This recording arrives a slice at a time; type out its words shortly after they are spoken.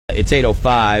It's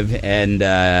 8:05,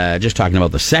 and just talking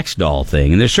about the sex doll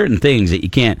thing. And there's certain things that you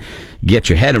can't get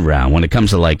your head around when it comes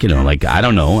to, like, I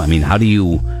don't know. I mean, how do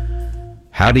you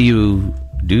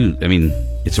do? I mean,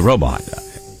 it's a robot.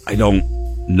 I don't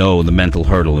know the mental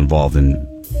hurdle involved in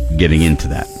getting into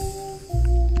that.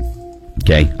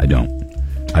 Okay, I don't.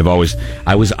 I've always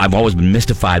been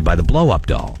mystified by the blow-up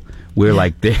doll. We're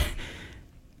like,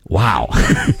 wow,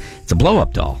 it's a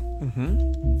blow-up doll.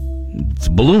 Mm-hmm. It's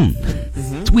a balloon.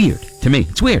 Mm-hmm. It's weird to me.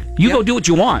 It's weird. You go do what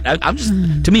you want.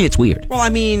 To me, it's weird. Well, I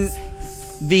mean,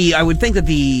 I would think that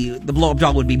the blow-up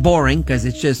doll would be boring because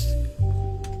it's just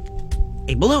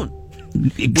a balloon.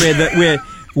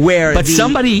 But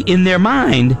somebody in their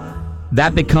mind,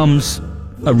 that becomes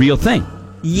a real thing.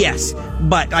 Yes,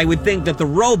 but I would think that the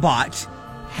robot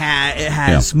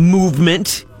has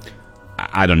movement.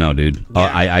 I don't know, dude.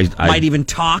 Yeah. I might even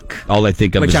talk. All I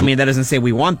think of is, that doesn't say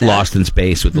we want that. Lost in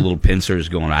Space with the little pincers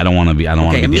going. I don't want to be.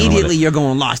 Immediately you're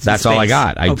going Lost in Space. That's all I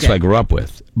got. That's what I grew up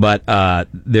with. But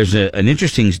there's an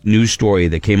interesting news story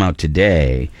that came out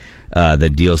today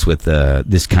that deals with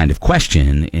this kind of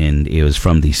question, and it was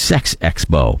from the Sex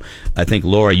Expo. I think,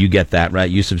 Laura, you get that, right?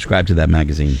 You subscribe to that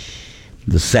magazine,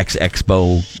 the Sex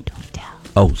Expo. Don't tell.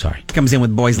 Oh, sorry. Comes in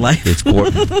with Boys Life. It's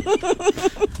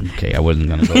okay, I wasn't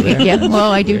going to go there. Yeah,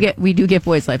 well, we do get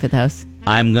Boys Life at the house.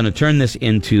 I'm going to turn this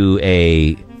into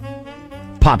a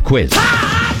pop quiz.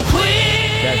 Pop quiz!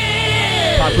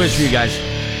 Okay. Pop quiz for you guys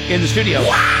in the studio.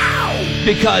 Wow!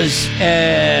 Because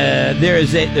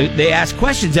they ask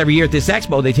questions every year at this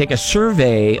expo. They take a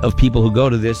survey of people who go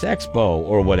to this expo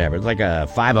or whatever. It's like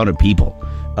 500 people,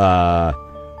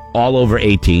 all over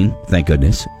 18, thank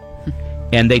goodness.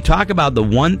 And they talk about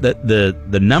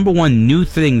the number one new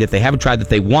thing that they haven't tried that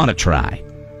they want to try.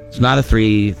 It's not a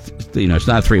it's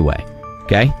not a three-way.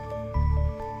 Okay?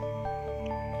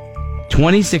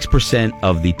 26%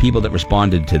 of the people that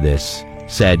responded to this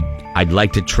said, I'd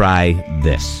like to try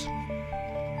this.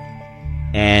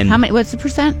 And how many? What's the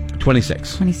percent?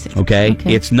 26. 26. Okay?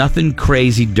 It's nothing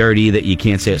crazy, dirty that you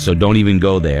can't say it, so don't even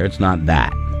go there. It's not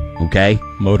that. Okay?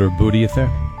 Motor booty affair?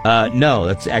 No,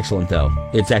 that's excellent, though.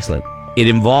 It's excellent. It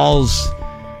involves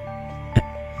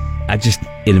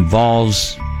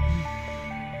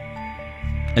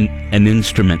an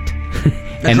instrument.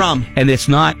 A drum. And it's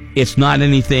not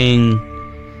anything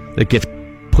that gets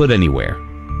put anywhere.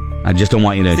 I just don't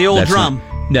want you to... It's the old drum.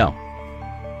 No.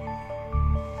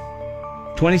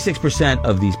 26%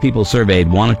 of these people surveyed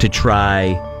wanted to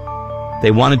try...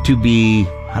 They wanted to be...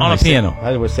 On a piano.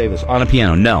 How do I say this? On a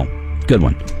piano. No. Good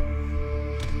one.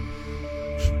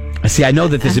 See, I know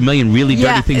that there's a million really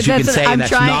dirty things you can say, and that's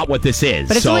not what this is.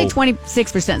 But it's only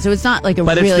 26%, so it's not like a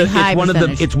really high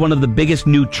percentage. It's one of the biggest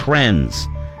new trends.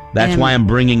 That's why I'm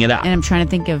bringing it up. And I'm trying to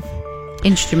think of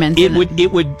instruments.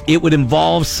 It would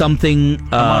involve something...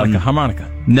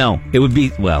 Harmonica. No, it would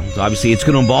be... Well, obviously, it's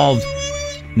going to involve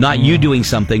not you doing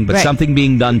something, but something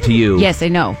being done to you. Yes, I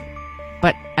know.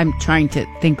 But I'm trying to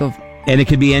think of... And it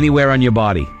could be anywhere on your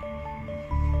body.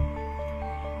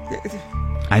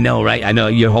 I know, right? I know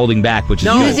you're holding back, which is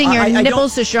good. Using your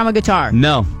nipples to strum a guitar.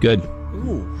 No, good.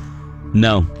 Ooh.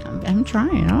 No. I'm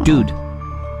trying. Dude.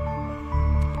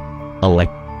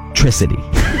 Electricity.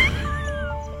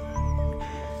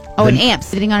 An amp.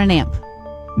 Sitting on an amp.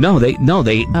 No, they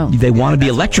want to be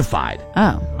electrified.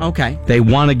 Oh. Okay. They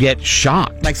want to get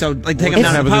shocked. Like take them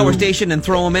down to the power station and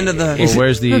throw them into the... Well,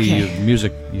 where's the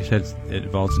music? You said it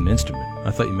involves an instrument. I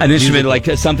thought you meant an instrument, like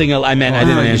something. I did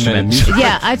an instrument.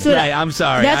 Yeah, that's what. Right, I'm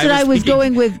sorry. That's what I was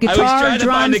going with. Guitar,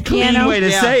 drums, piano. Clean way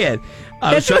to say it.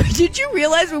 Did you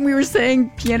realize when we were saying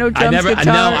piano, drums, guitar?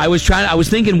 No, I was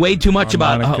thinking way too much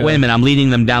about. Wait a minute, I'm leading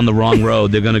them down the wrong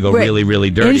road. They're going to go really, really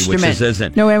dirty, instrument. which this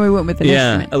isn't. No, and we went with an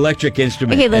instrument. Electric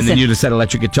instrument. Okay, listen. And then you just said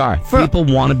electric guitar. People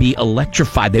want to be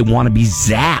electrified. They want to be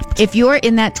zapped. If you're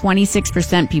in that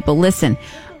 26% people, listen.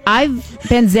 I've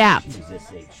been zapped.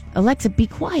 Alexa, be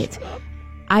quiet.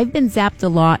 I've been zapped a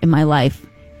lot in my life.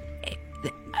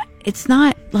 It's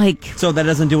not like... So that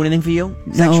doesn't do anything for you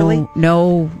sexually?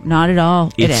 No, not at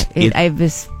all. I have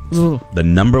this... The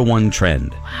number one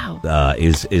trend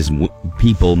is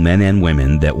people, men and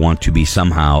women, that want to be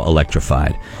somehow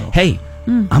electrified. Hey,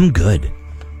 I'm good.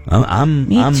 I'm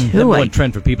Me too. Number one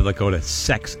trend for people that go to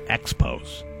sex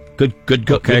expos. Good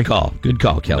call. Good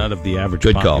call, Kelly. Not of the average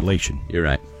population. Call. You're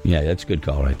right. Yeah, that's a good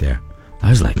call right there. I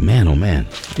was like, man, oh man.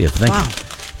 Yeah, wow.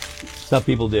 Stuff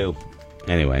people do.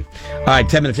 Anyway. All right,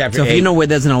 10 minutes after 8. So if you know where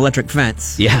there's an electric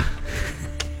fence. Yeah.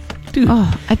 Dude.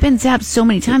 Oh, I've been zapped so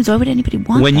many times. Why would anybody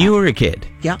want When that? you were a kid.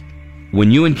 Yeah.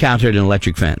 When you encountered an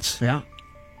electric fence. Yeah.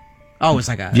 Oh, it's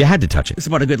like a. You had to touch it. It's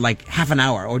about a good half an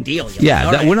hour ordeal. You're Yeah, like,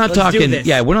 all right, we're not let's do talking. this.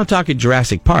 Yeah, we're not talking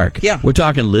Jurassic Park. Yeah. we're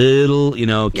talking little.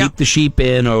 Keep Yeah. the sheep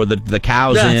in or the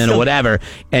cows Yeah, in or still- whatever.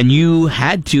 And you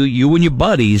had to. You and your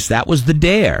buddies. That was the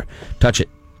dare. Touch it.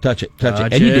 Touch it. Touch it.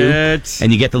 Touch And you do. it.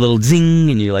 And you get the little zing,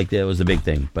 and you're like, that was the big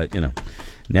thing. But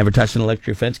never touched an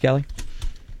electric fence, Kelly.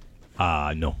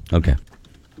 No. Okay.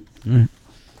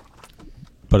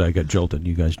 But I got jolted.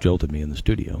 You guys jolted me in the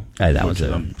studio. Hey, that was which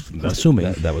a- I'm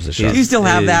assuming That was a shot. Do you still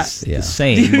have that? is Yeah. the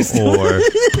same, or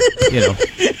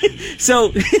So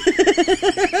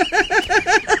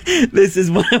this is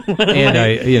one of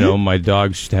and my, my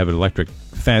dogs have an electric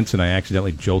fence, and I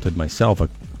accidentally jolted myself a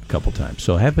couple times.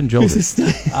 So I have been jolted.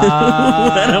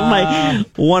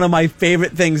 one of my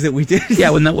favorite things that we did. Yeah,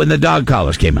 when the dog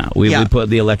collars came out, we put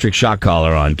the electric shock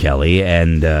collar on Kelly,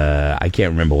 and I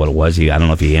can't remember what it was. I don't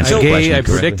know if he answered the question I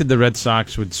correctly. predicted the Red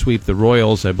Sox would sweep the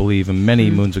Royals, I believe,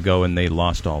 many moons ago, and they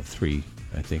lost all three,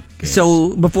 I think. games.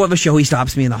 So before the show, he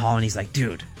stops me in the hall and he's like,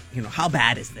 "Dude, how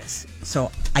bad is this?" So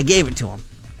I gave it to him,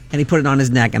 and he put it on his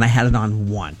neck, and I had it on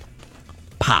one.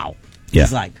 Pow. Yeah.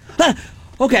 He's like,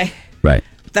 "Okay, Right.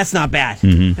 that's not bad."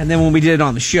 And then when we did it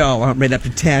on the show, I went right up to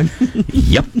 10.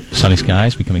 Yep. Sunny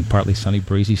skies, becoming partly sunny,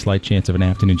 breezy, slight chance of an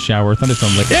afternoon shower,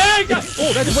 thunderstorm late. Yeah,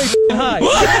 oh, that's way high.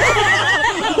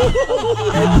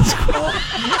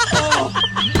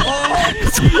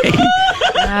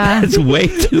 That's way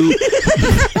too.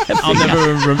 I'll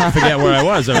never forget where I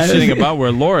was. I was sitting about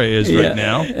where Laura is right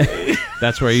now.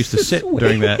 That's where I used to sit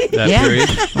during that Yeah. period.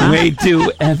 Way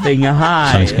too effing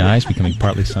high. Sunny skies, becoming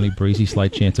partly sunny, breezy,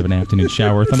 slight chance of an afternoon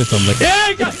shower, thunderstorm late.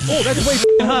 Yeah, oh, that's way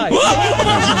high.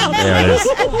 There it is.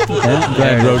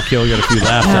 Glad roadkill got a few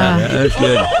laughs out of it.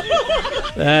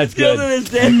 That's good. That's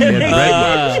good.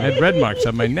 I had red marks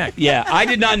on my neck. Yeah, I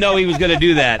did not know he was going to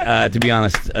do that. To be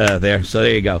honest, there. So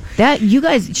there you go. That you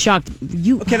guys shocked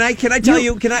you. Can I tell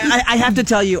you? I have to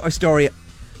tell you a story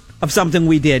of something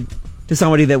we did to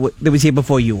somebody that was here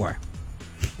before you were.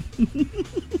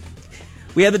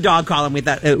 We had the dog collar, and we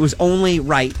thought it was only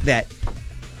right that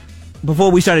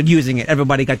before we started using it,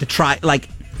 everybody got to try,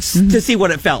 to see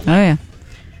what it felt Oh like. yeah.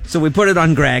 So we put it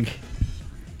on Greg,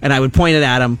 and I would point it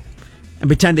at him and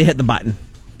pretend to hit the button.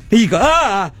 He go,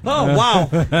 oh, wow.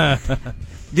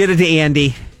 Did it to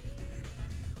Andy.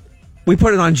 We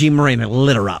put it on Jean Marie, and it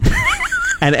lit her up.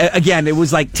 And again, it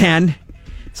was like 10.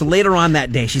 So later on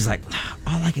that day, she's like,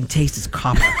 all I can taste is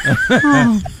copper.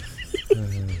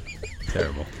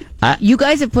 Terrible. You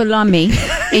guys have put it on me.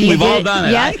 And you We've did all done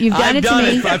it. Yeah, you've done I've it to done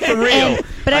me. it, for real.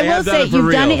 But I will have done say, it for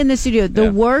you've done real. it in the studio.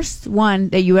 The worst one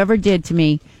that you ever did to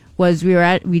me was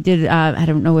we did, I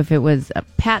don't know if it was a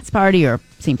Pat's party or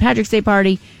St. Patrick's Day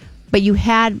party, but you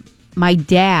had my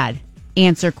dad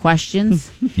answer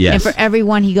questions. Yes. And for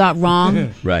everyone he got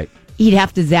wrong, Right. he'd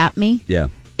have to zap me. Yeah.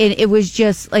 And it was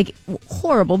just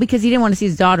horrible because he didn't want to see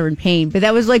his daughter in pain. But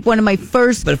that was one of my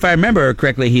first. But if I remember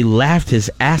correctly, he laughed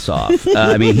his ass off. He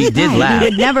did No, laugh. He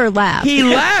would never laugh. He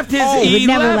laughed his. he would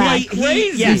never laughed laugh. like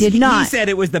crazy. Yes, He did not. He said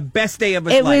it was the best day of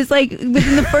his It life. was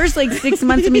within the first 6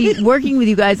 months of me working with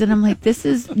you guys, and I'm like, this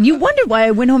is. You wondered why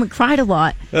I went home and cried a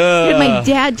lot. I had my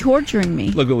dad torturing me.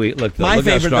 Look My look how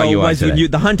favorite, strong though, you are was today.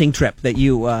 the hunting trip that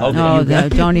you...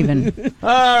 Don't even.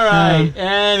 All right.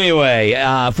 Anyway,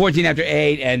 14 after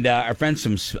 8, and our friends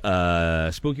from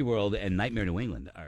Spooky World and Nightmare New England are.